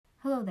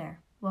Hello there.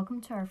 Welcome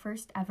to our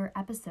first ever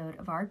episode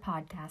of our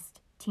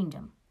podcast,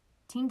 Teendom.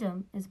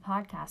 Teendom is a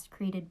podcast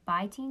created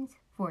by teens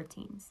for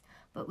teens,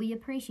 but we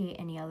appreciate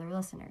any other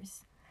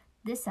listeners.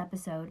 This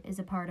episode is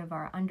a part of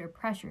our Under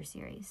Pressure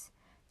series.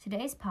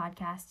 Today's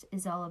podcast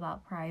is all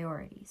about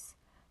priorities.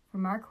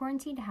 From our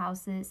quarantined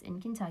houses in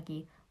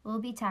Kentucky,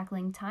 we'll be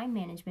tackling time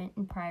management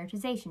and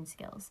prioritization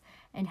skills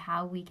and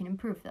how we can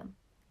improve them.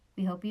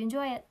 We hope you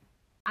enjoy it.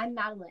 I'm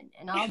Madeline,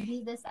 and I'll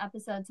be this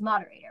episode's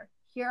moderator.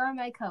 Here are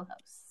my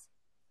co-hosts.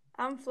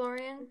 I'm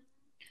Florian.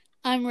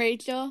 I'm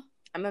Rachel.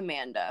 I'm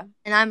Amanda.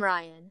 And I'm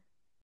Ryan.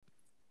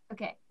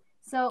 Okay,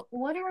 so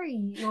what are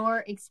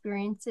your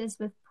experiences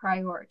with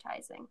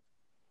prioritizing?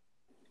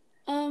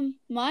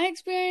 My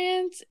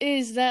experience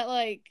is that,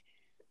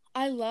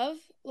 I love,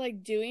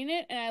 doing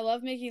it, and I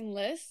love making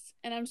lists,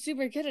 and I'm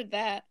super good at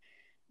that,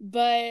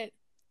 but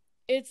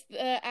it's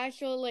the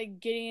actual,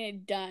 getting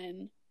it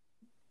done,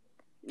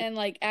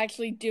 and,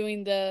 actually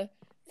doing the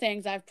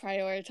things I've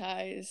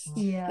prioritized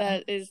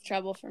that is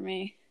trouble for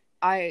me.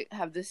 I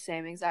have the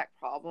same exact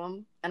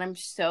problem, and I'm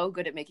so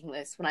good at making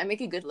lists. When I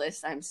make a good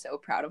list, I'm so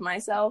proud of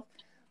myself,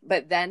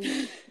 but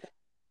then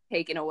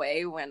taken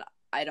away when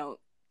I don't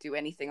do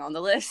anything on the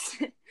list.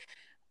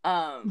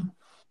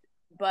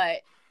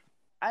 But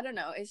I don't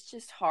know, it's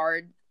just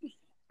hard,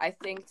 I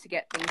think, to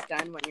get things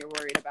done when you're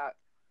worried about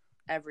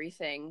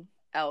everything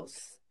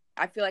else.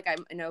 I feel like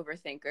I'm an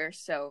overthinker,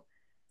 so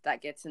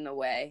that gets in the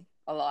way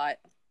a lot.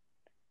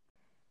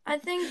 I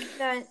think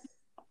that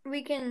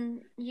we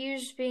can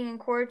use being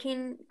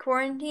in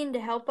quarantine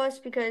to help us,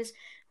 because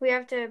we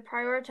have to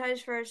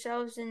prioritize for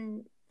ourselves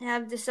and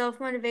have the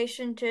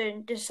self-motivation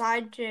to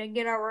decide to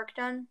get our work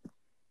done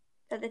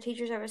that the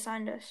teachers have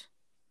assigned us.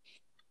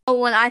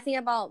 When I think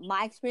about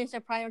my experience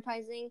of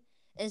prioritizing,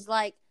 is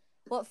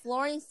what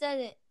Florian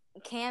said,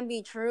 it can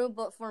be true,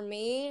 but for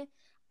me,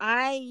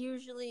 I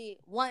usually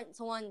want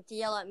someone to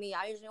yell at me.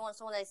 I usually want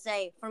someone to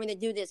say for me to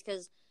do this,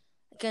 because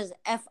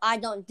if I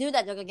don't do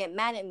that, they're gonna get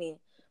mad at me.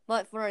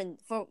 But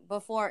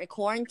before a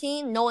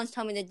quarantine, no one's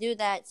telling me to do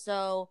that,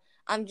 so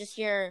I'm just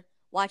here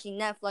watching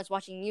Netflix,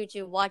 watching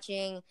YouTube,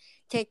 watching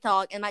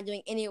TikTok, and not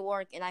doing any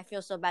work, and I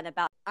feel so bad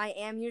about it. I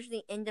am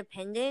usually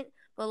independent,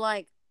 but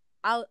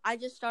I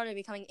just started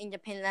becoming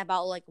independent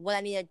about what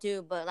I need to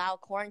do, but now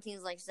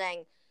quarantine's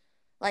saying,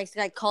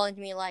 calling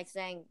to me,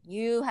 saying,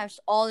 you have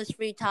all this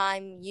free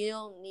time, you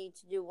don't need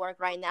to do work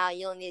right now,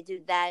 you don't need to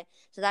do that.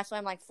 So that's why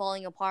I'm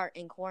falling apart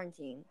in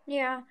quarantine.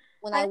 Yeah.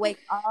 When I wake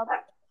up,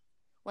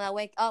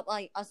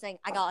 I was saying,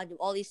 I gotta do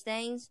all these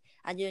things,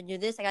 I do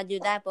this, I gotta do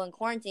that, but in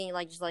quarantine,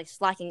 just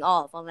slacking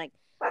off. I'm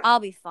I'll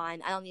be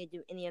fine, I don't need to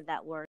do any of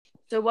that work.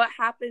 So what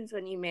happens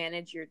when you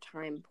manage your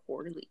time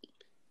poorly?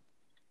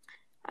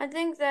 I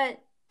think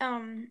that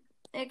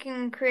it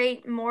can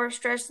create more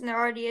stress than there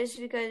already is,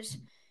 because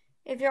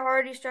if you're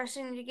already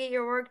stressing to get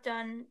your work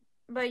done,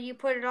 but you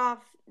put it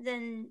off,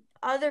 then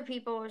other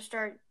people will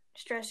start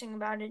stressing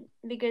about it,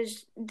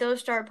 because they'll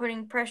start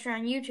putting pressure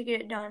on you to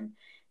get it done,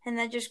 and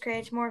that just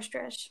creates more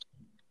stress.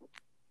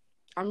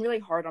 I'm really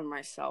hard on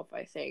myself,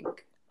 I think,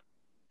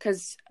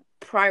 because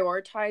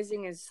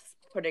prioritizing is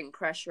putting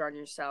pressure on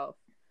yourself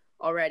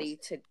already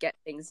to get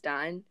things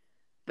done,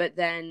 but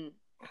then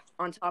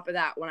on top of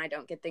that, when I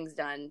don't get things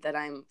done, that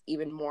I'm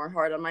even more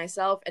hard on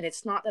myself. And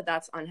it's not that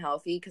that's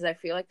unhealthy, because I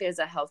feel like there's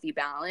a healthy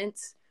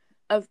balance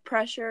of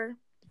pressure,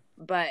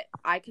 but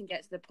I can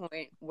get to the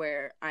point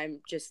where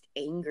I'm just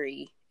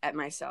angry at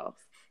myself.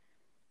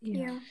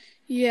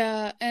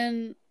 Yeah,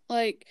 and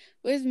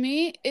with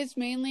me, it's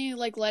mainly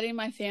letting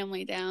my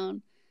family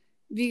down,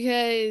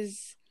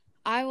 because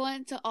I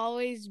want to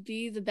always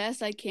be the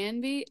best I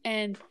can be,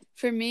 and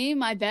for me,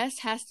 my best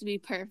has to be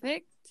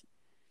perfect,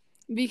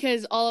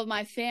 because all of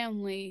my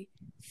family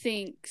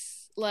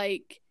thinks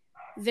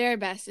their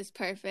best is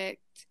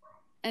perfect,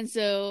 and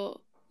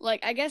so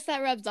I guess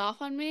that rubs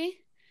off on me,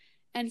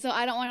 and so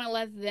I don't want to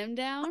let them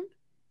down.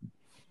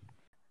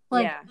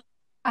 Yeah,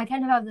 I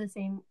kind of have the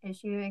same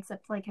issue,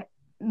 except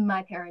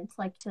my parents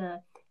like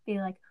to be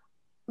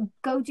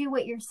go do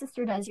what your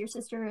sister does. Your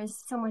sister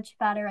is so much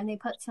better, and they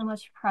put so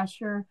much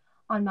pressure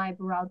on my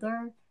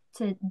brother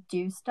to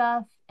do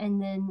stuff,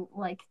 and then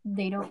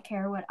they don't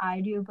care what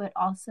I do, but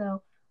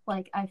also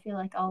I feel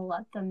I'll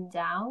let them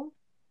down,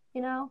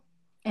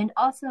 and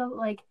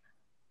also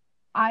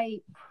I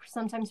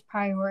sometimes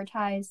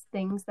prioritize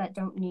things that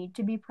don't need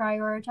to be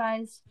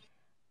prioritized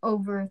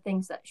over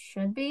things that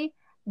should be,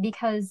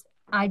 because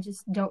I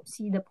just don't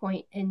see the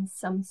point in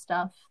some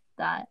stuff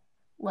that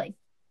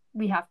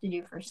we have to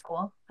do for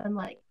school. I'm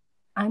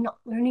I'm not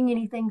learning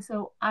anything,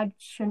 so I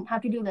shouldn't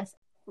have to do this.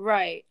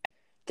 Right.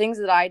 Things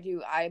that I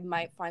do, I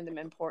might find them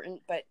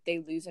important, but they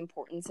lose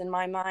importance in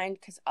my mind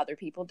because other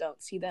people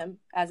don't see them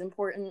as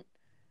important.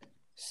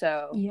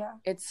 So yeah,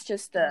 it's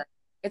just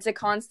it's a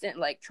constant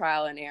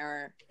trial and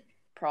error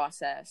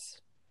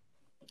process.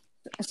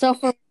 So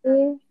for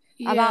me,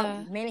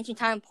 about managing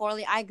time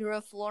poorly, I grew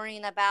up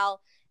Florian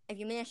about, if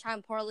you manage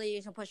time poorly,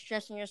 you can put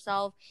stress on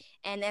yourself,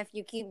 and if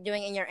you keep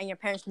doing it and your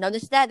parents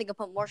notice that, they can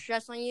put more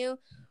stress on you,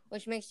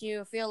 which makes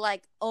you feel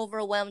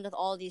overwhelmed with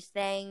all these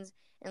things,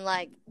 and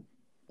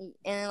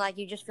and like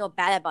you just feel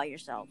bad about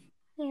yourself.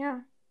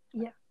 Yeah.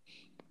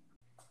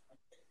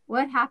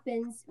 What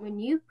happens when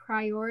you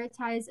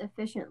prioritize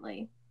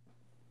efficiently?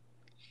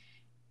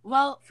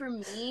 Well, for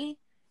me,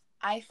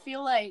 I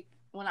feel like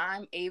when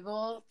I'm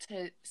able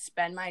to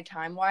spend my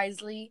time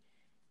wisely,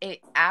 it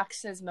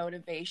acts as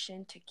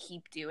motivation to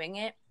keep doing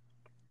it.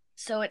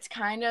 So it's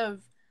kind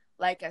of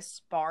like a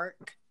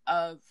spark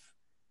of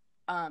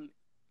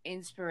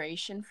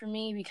inspiration for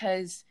me,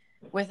 because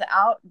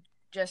without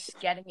just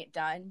getting it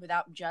done,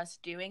 without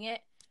just doing it,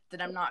 then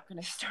I'm not going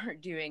to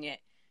start doing it.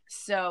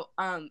 So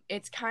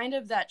it's kind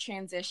of that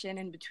transition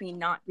in between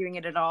not doing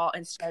it at all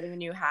and starting a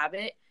new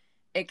habit,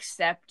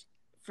 except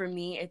for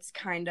me, it's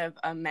kind of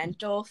a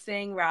mental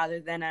thing rather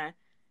than a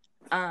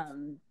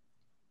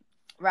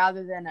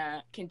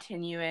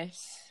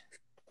continuous.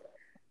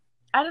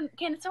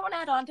 Can someone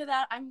add on to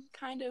that? I'm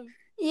kind of.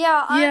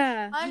 Yeah,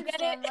 Yeah. I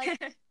understand.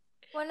 Like,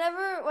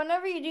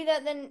 whenever you do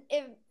that, then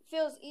it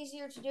feels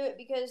easier to do it,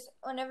 because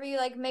whenever you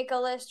like make a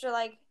list or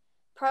like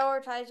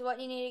prioritize what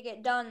you need to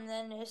get done,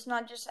 then it's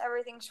not just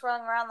everything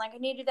swirling around like I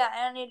need to do that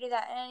and I need to do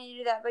that and I need to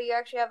do that, but you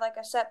actually have like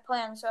a set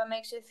plan, so it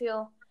makes it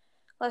feel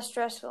less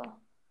stressful.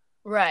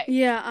 Right.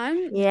 Yeah,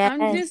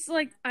 I'm just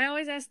like, I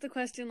always ask the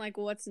question like,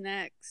 what's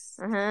next?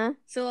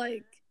 So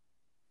like,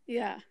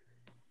 yeah.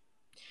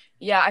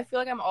 Yeah, I feel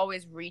like I'm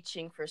always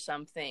reaching for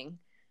something.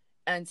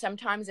 And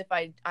sometimes if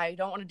I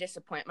don't want to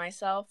disappoint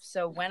myself,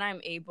 so when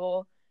I'm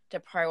able to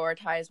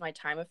prioritize my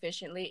time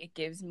efficiently, it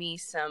gives me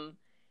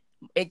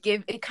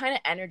it kind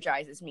of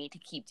energizes me to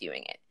keep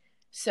doing it.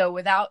 So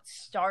without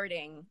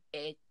starting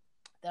it,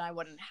 then I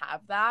wouldn't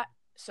have that.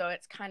 So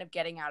it's kind of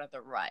getting out of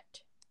the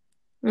rut.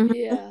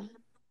 Yeah.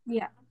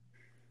 Yeah.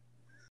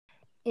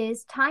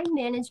 Is time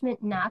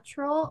management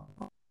natural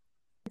or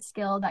a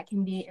skill that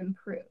can be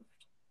improved?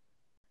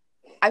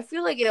 I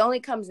feel like it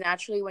only comes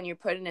naturally when you're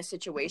put in a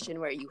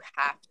situation where you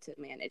have to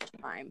manage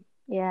time.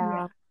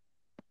 Yeah.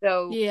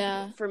 So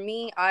Yeah. for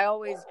me, I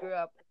always grew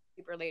up with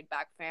a super laid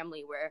back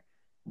family where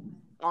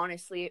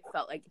honestly it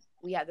felt like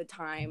we had the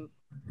time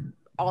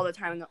all the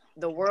time in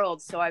the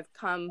world. So I've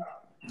come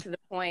to the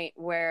point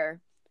where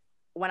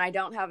when I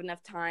don't have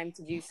enough time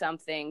to do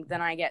something,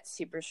 then I get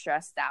super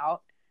stressed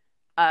out.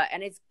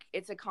 And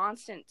it's a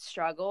constant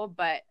struggle,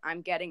 but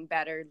I'm getting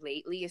better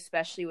lately,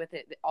 especially with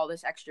all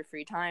this extra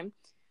free time,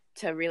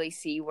 to really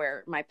see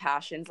where my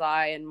passions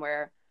lie and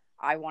where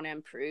I want to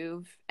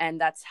improve. And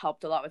that's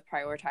helped a lot with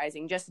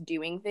prioritizing, just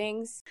doing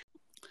things.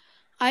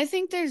 I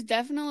think there's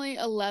definitely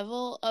a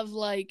level of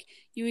like,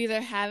 you either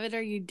have it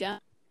or you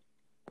don't.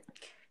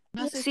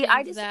 See,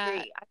 I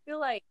disagree. I feel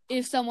like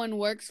if someone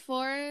works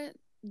for it,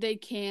 they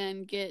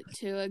can get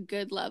to a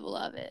good level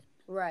of it.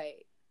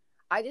 Right.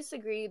 I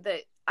disagree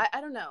that,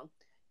 I don't know,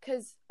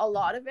 because a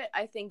lot of it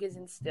I think is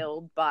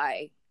instilled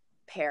by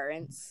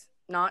parents.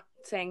 Not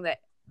saying that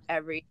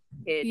every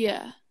kid.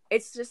 Yeah.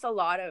 It's just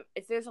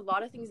there's a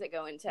lot of things that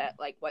go into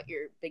like what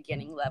your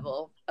beginning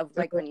level of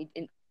like when you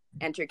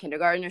enter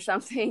kindergarten or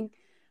something.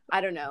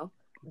 I don't know.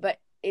 But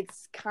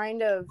it's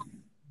kind of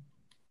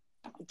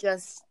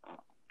just,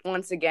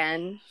 once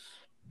again,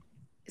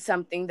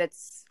 something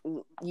that's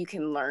you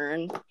can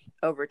learn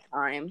over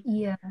time.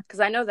 Yeah. Because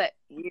I know that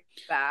years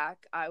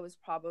back, I was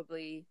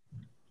probably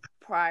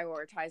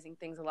prioritizing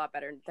things a lot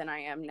better than I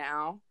am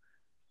now.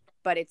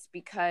 But it's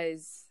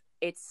because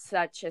it's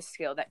such a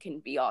skill that can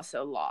be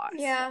also lost.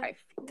 Yeah,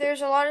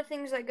 there's a lot of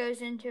things that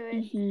goes into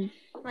it. Mm-hmm.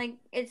 Like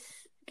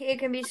it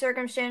can be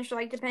circumstantial,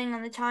 like depending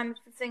on the time, if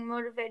the thing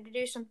motivated to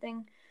do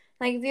something.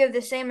 Like if you have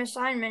the same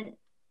assignment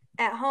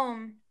at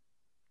home,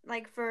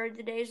 like for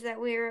the days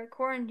that we're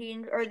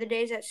quarantined or the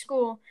days at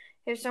school,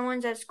 if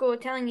someone's at school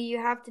telling you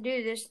have to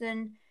do this,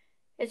 then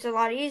it's a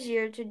lot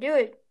easier to do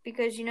it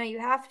because you know you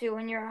have to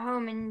when you're at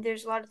home, and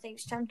there's a lot of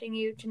things tempting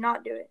you to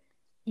not do it.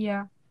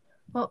 Yeah.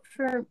 Well,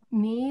 for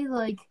me,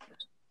 like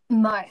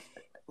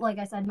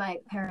I said, my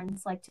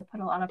parents like to put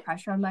a lot of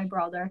pressure on my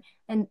brother,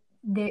 and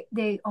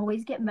they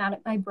always get mad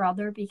at my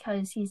brother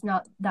because he's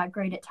not that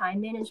great at time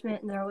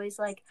management, and they're always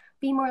like,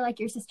 be more like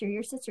your sister.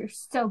 Your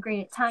sister's so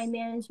great at time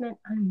management.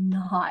 I'm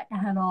not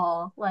at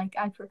all. Like,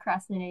 I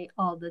procrastinate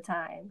all the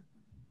time.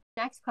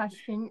 Next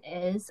question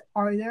is,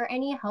 are there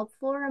any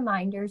helpful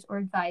reminders or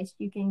advice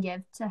you can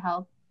give to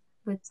help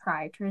with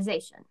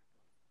prioritization?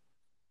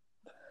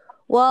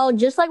 Well,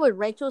 just like what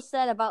Rachel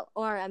said about,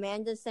 or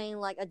Amanda saying,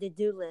 like a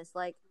to-do list,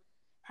 like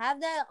have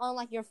that on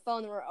like your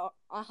phone, or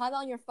have it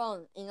on your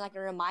phone and like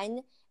a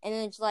reminder, and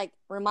then just like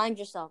remind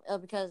yourself,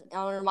 because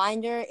on a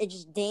reminder it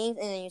just dings,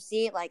 and then you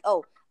see it like,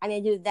 oh, I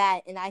need to do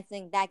that, and I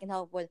think that can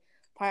help with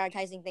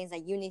prioritizing things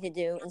that you need to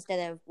do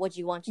instead of what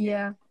you want to do.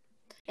 Yeah,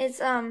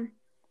 it's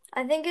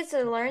I think it's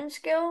a learned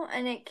skill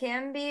and it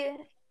can be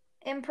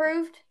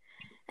improved,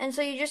 and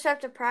so you just have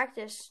to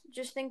practice.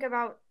 Just think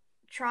about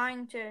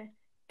trying to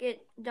get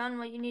done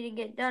what you need to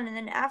get done, and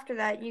then after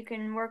that you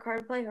can work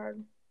hard, play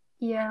hard.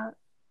 Yeah.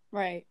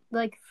 Right.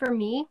 Like for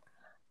me,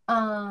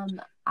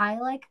 I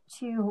like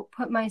to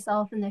put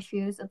myself in the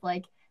shoes of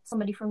like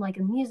somebody from like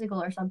a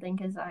musical or something,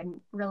 because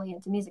I'm really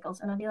into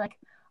musicals, and I'll be like,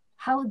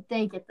 how would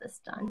they get this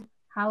done?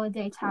 How would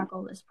they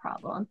tackle this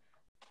problem?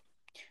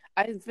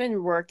 I've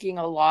been working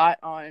a lot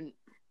on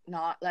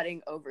not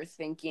letting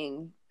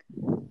overthinking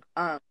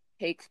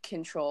take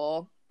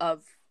control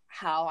of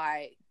how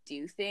I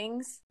do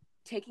things.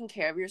 Taking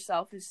care of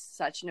yourself is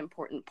such an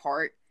important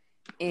part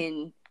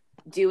in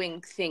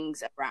doing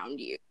things around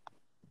you.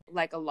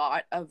 Like, a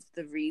lot of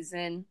the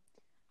reason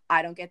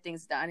I don't get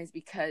things done is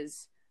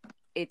because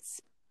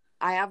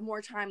I have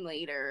more time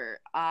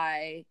later.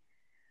 I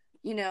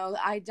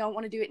don't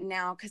want to do it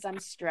now because I'm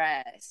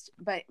stressed.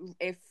 But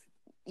if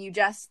you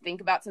just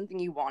think about something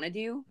you want to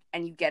do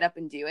and you get up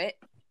and do it,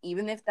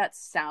 even if that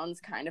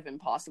sounds kind of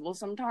impossible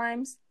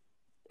sometimes,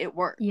 it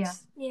works.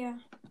 Yeah.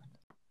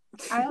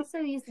 I also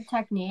use the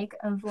technique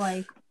of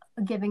like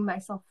giving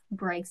myself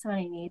breaks when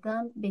I need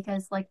them,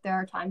 because like there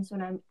are times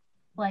when I'm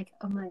like,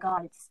 oh my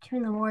god, it's 2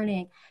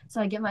 a.m,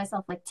 so I give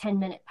myself like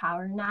 10-minute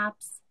power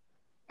naps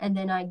and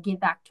then I get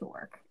back to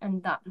work,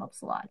 and that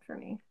helps a lot for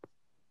me.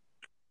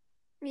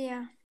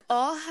 Yeah.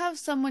 I'll have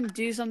someone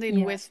do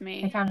something with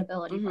me.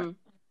 Accountability. Mm-hmm.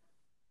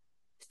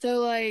 So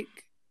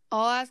like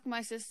I'll ask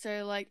my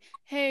sister like,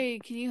 hey,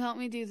 can you help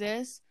me do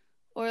this?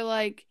 Or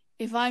like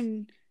if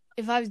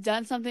I've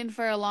done something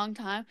for a long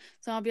time,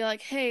 so I'll be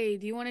like, hey,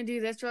 do you want to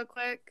do this real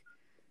quick?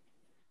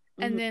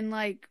 Mm-hmm. And then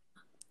like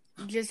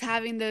just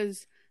having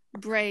those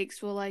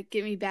breaks will like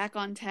get me back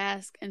on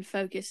task and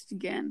focused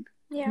again.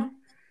 Yeah.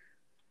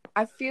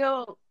 I keep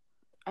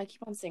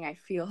on saying I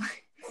feel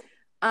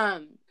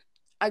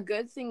a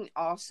good thing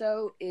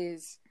also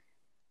is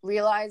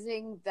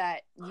realizing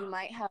that you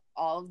might have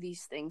all of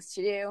these things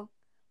to do,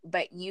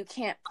 but you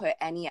can't put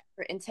any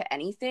effort into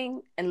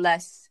anything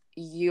unless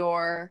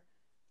you're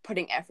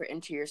putting effort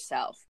into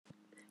yourself.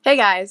 Hey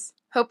guys,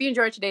 hope you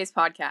enjoyed today's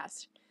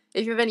podcast.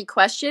 If you have any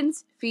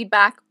questions,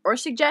 feedback, or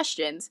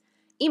suggestions,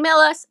 email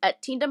us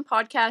at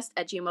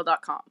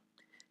teendompodcast@gmail.com.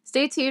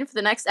 Stay tuned for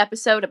the next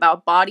episode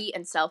about body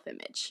and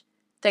self-image.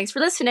 Thanks for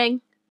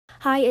listening.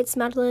 Hi, it's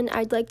Madeline.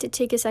 I'd like to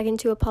take a second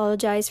to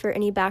apologize for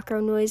any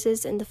background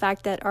noises and the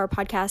fact that our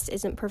podcast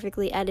isn't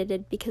perfectly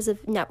edited because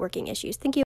of networking issues. Thank you.